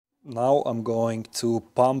Now I'm going to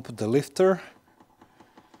pump the lifter,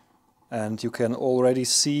 and you can already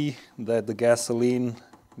see that the gasoline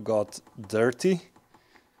got dirty.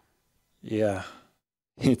 Yeah,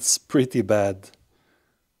 it's pretty bad.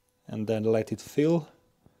 And then let it fill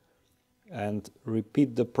and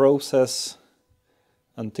repeat the process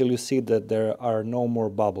until you see that there are no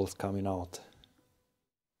more bubbles coming out.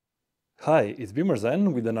 Hi, it's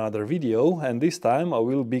Bimerzen with another video, and this time I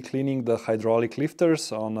will be cleaning the hydraulic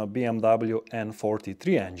lifters on a BMW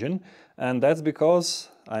N43 engine, and that's because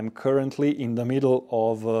I'm currently in the middle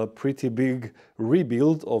of a pretty big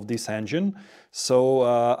rebuild of this engine. So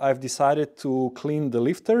I've decided to clean the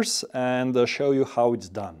lifters and show you how it's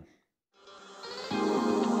done.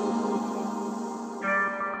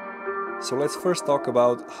 So let's first talk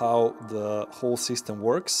about how the whole system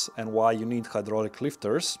works and why you need hydraulic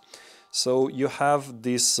lifters. So you have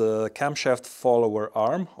this camshaft follower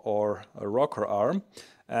arm or a rocker arm,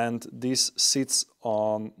 and this sits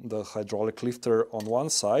on the hydraulic lifter on one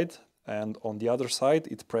side, and on the other side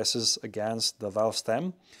it presses against the valve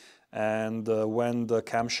stem. And when the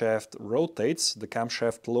camshaft rotates, the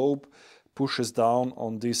camshaft lobe pushes down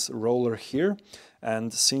on this roller here,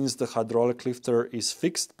 and since the hydraulic lifter is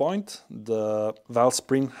fixed point, the valve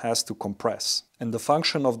spring has to compress. And the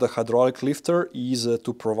function of the hydraulic lifter is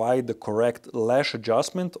to provide the correct lash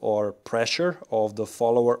adjustment or pressure of the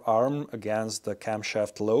follower arm against the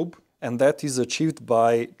camshaft lobe. And that is achieved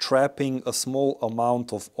by trapping a small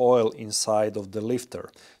amount of oil inside of the lifter.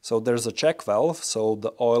 So there's a check valve, so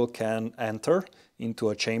the oil can enter into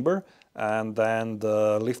a chamber, and then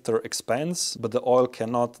the lifter expands, but the oil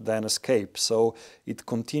cannot then escape. So it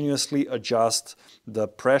continuously adjusts the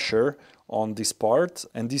pressure on this part,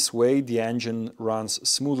 and this way the engine runs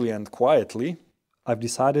smoothly and quietly. I've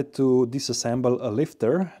decided to disassemble a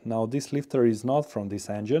lifter. Now this lifter is not from this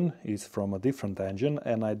engine, it's from a different engine,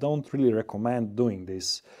 and I don't really recommend doing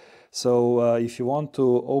this. So if you want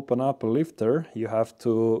to open up a lifter, you have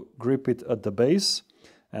to grip it at the base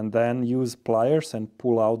and then use pliers and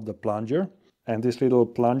pull out the plunger. And this little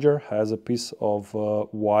plunger has a piece of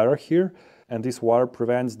wire here, and this wire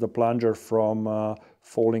prevents the plunger from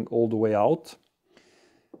falling all the way out.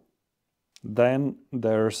 Then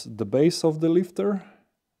there's the base of the lifter.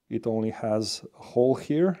 It only has a hole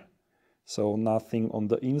here, so nothing on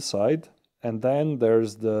the inside. And then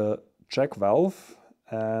there's the check valve,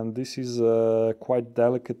 and this is a quite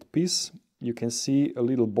delicate piece. You can see a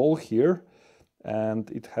little ball here, and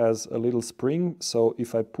it has a little spring, so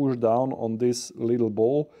if I push down on this little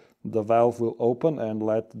ball, the valve will open and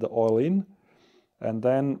let the oil in. And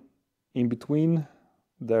then in between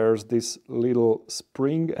there's this little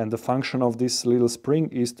spring, and the function of this little spring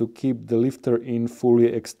is to keep the lifter in fully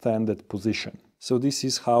extended position. So this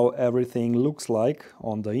is how everything looks like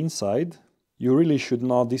on the inside. You really should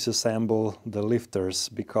not disassemble the lifters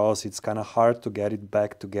because it's kind of hard to get it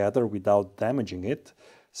back together without damaging it.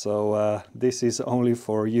 So this is only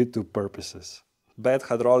for YouTube purposes. Bad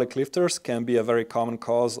hydraulic lifters can be a very common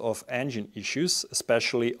cause of engine issues,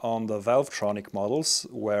 especially on the Valvetronic models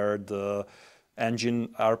where the engine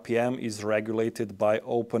RPM is regulated by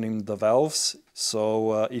opening the valves.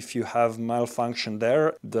 So if you have malfunction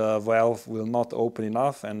there, the valve will not open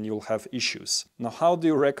enough and you'll have issues. Now, how do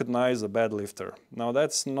you recognize a bad lifter? Now,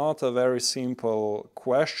 that's not a very simple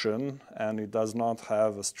question, and it does not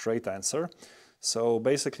have a straight answer. So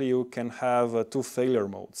basically you can have two failure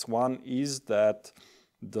modes. One is that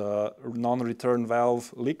the non-return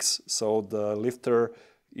valve leaks, so the lifter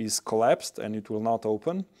is collapsed and it will not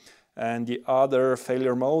open. And the other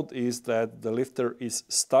failure mode is that the lifter is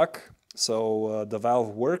stuck, so the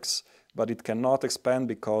valve works, but it cannot expand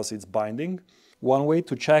because it's binding. One way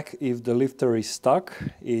to check if the lifter is stuck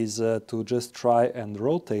is to just try and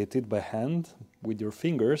rotate it by hand with your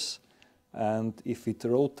fingers, and if it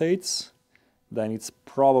rotates, then it's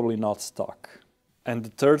probably not stuck. And the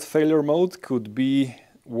third failure mode could be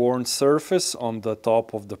worn surface on the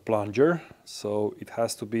top of the plunger. So it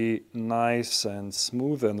has to be nice and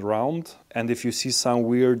smooth and round. And if you see some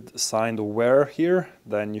weird sign of wear here,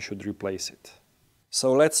 then you should replace it.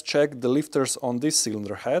 So let's check the lifters on this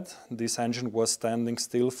cylinder head. This engine was standing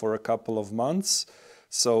still for a couple of months.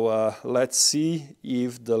 So let's see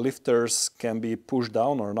if the lifters can be pushed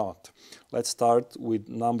down or not. Let's start with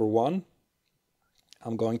number one.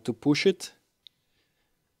 I'm going to push it,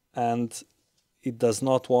 and it does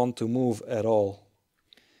not want to move at all.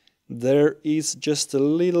 There is just a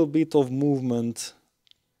little bit of movement.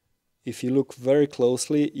 If you look very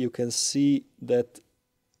closely, you can see that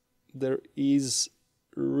there is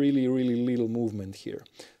really little movement here.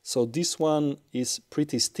 So this one is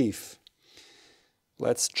pretty stiff.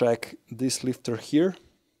 Let's check this lifter here.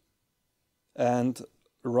 and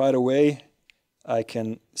right away I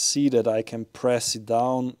can see that I can press it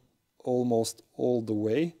down almost all the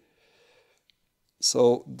way.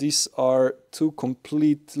 So these are two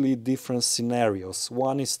completely different scenarios.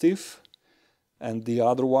 One is stiff and the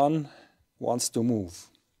other one wants to move.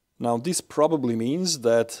 Now this probably means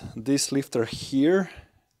that this lifter here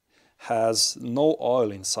has no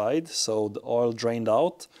oil inside, so the oil drained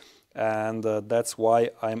out, and that's why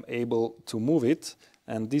I'm able to move it.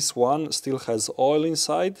 And this one still has oil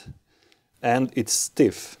inside and it's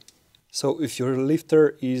stiff. So if your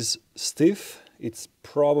lifter is stiff, it's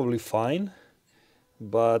probably fine,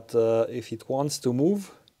 but if it wants to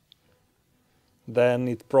move, then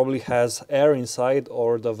it probably has air inside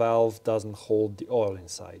or the valve doesn't hold the oil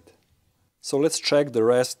inside. So let's check the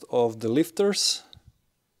rest of the lifters.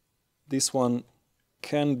 This one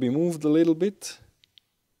can be moved a little bit.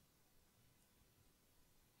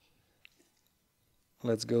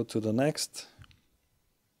 Let's go to the next.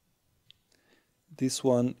 This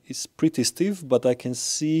one is pretty stiff, but I can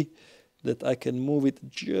see that I can move it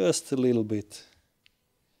just a little bit.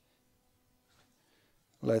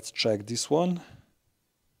 Let's check this one.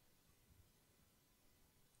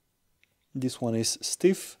 This one is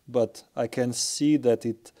stiff, but I can see that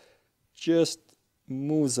it just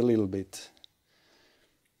moves a little bit.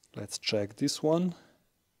 Let's check this one.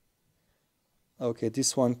 Okay,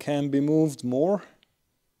 this one can be moved more.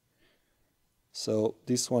 So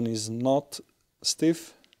this one is not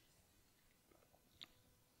stiff.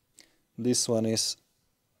 This one is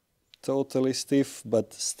totally stiff,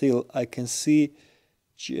 but still I can see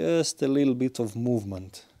just a little bit of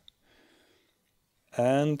movement.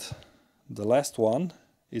 And the last one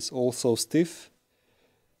is also stiff,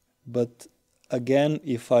 but again,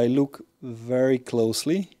 if I look very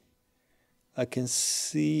closely, I can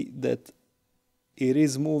see that it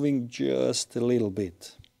is moving just a little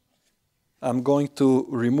bit. I'm going to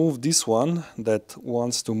remove this one that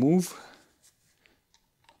wants to move.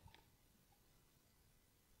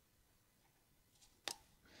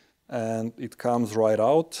 And it comes right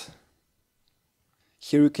out.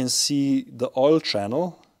 Here you can see the oil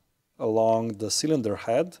channel along the cylinder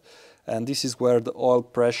head, and this is where the oil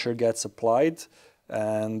pressure gets applied,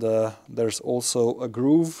 and there's also a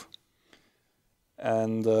groove,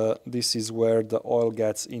 and this is where the oil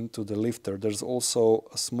gets into the lifter. There's also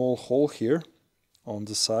a small hole here on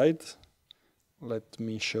the side. Let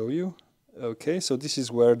me show you. Okay, so this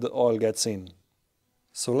is where the oil gets in.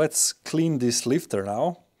 So let's clean this lifter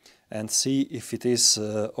now and see if it is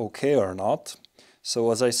okay or not.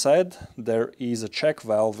 So as I said, there is a check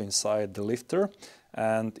valve inside the lifter,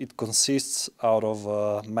 and it consists out of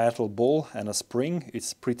a metal ball and a spring.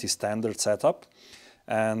 It's pretty standard setup.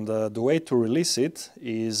 And the way to release it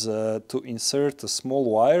is to insert a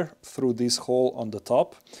small wire through this hole on the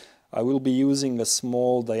top. I will be using a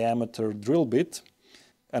small diameter drill bit,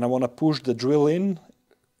 and I want to push the drill in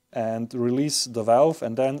and release the valve,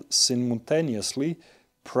 and then simultaneously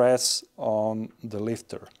press on the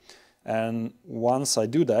lifter. And once I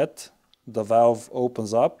do that, the valve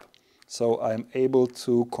opens up, so I'm able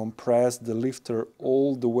to compress the lifter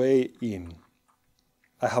all the way in.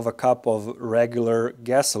 I have a cup of regular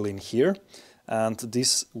gasoline here, and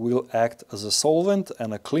this will act as a solvent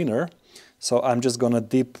and a cleaner. So I'm just gonna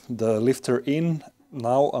dip the lifter in.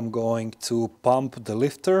 Now I'm going to pump the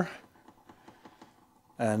lifter,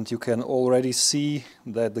 and you can already see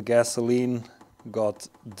that the gasoline got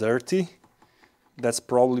dirty. That's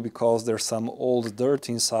probably because there's some old dirt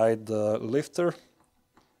inside the lifter.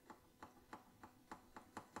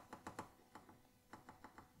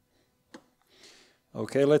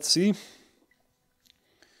 Okay, let's see.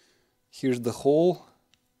 Here's the hole,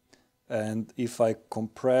 and if I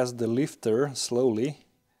compress the lifter slowly,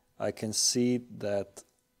 I can see that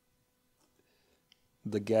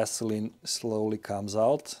the gasoline slowly comes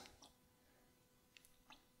out.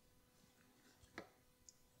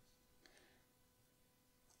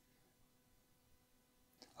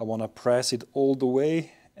 I want to press it all the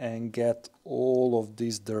way and get all of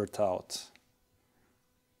this dirt out.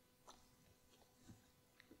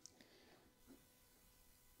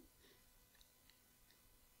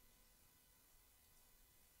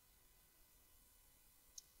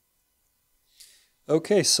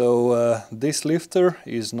 Okay, so this lifter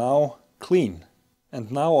is now clean. And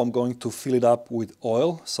now I'm going to fill it up with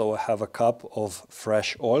oil. So I have a cup of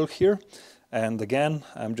fresh oil here. And again,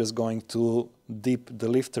 I'm just going to dip the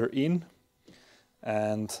lifter in,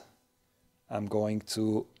 and I'm going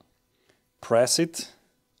to press it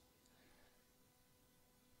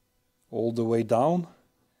all the way down,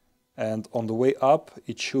 and on the way up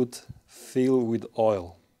it should fill with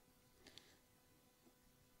oil.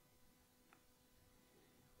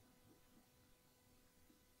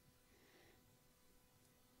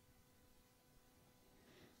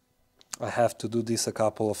 I have to do this a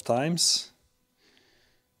couple of times.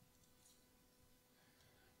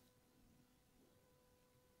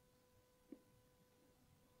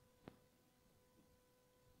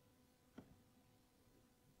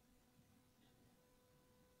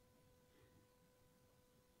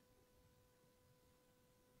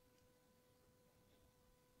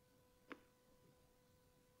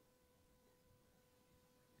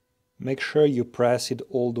 Make sure you press it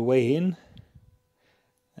all the way in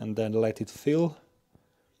and then let it fill,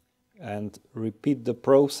 and repeat the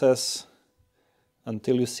process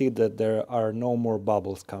until you see that there are no more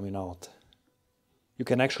bubbles coming out. You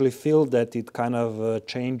can actually feel that it kind of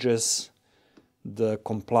changes the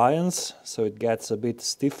compliance, so it gets a bit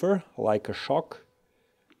stiffer, like a shock.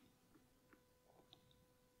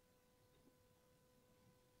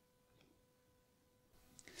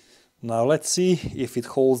 Now let's see if it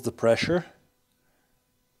holds the pressure.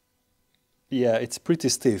 Yeah, it's pretty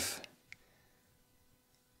stiff.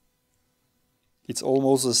 It's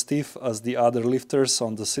almost as stiff as the other lifters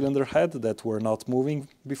on the cylinder head that were not moving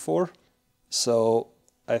before. So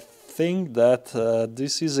I think that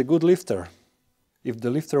this is a good lifter. If the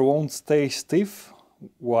lifter won't stay stiff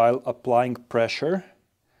while applying pressure,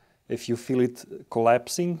 if you feel it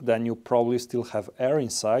collapsing, then you probably still have air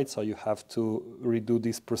inside, so you have to redo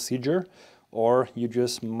this procedure, or you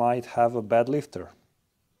just might have a bad lifter.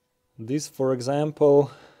 This, for example,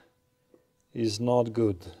 is not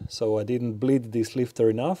good. So I didn't bleed this lifter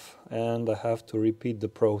enough, and I have to repeat the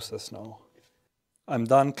process now. I'm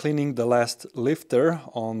done cleaning the last lifter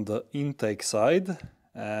on the intake side,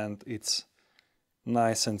 and it's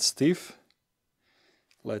nice and stiff.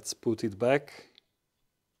 Let's put it back.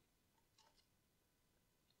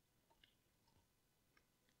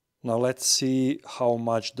 Now let's see how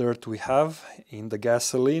much dirt we have in the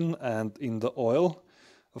gasoline and in the oil.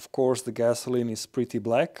 Of course, the gasoline is pretty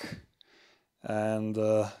black, and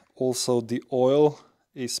also the oil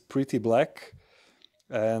is pretty black,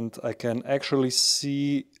 and I can actually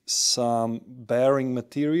see some bearing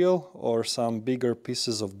material or some bigger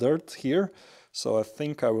pieces of dirt here. So I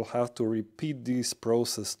think I will have to repeat this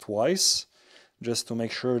process twice just to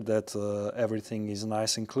make sure that everything is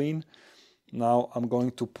nice and clean. Now I'm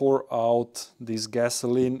going to pour out this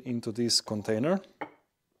gasoline into this container.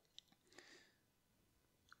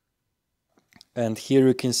 And here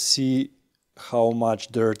you can see how much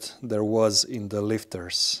dirt there was in the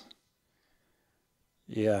lifters.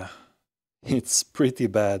 Yeah, it's pretty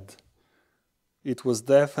bad. It was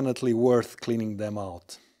definitely worth cleaning them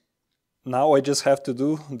out. Now I just have to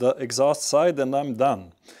do the exhaust side and I'm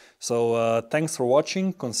done. So thanks for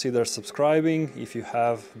watching. Consider subscribing if you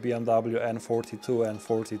have BMW N42,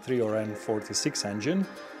 N43 or N46 engine.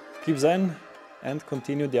 Keep zen and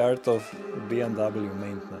continue the art of BMW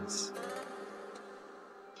maintenance.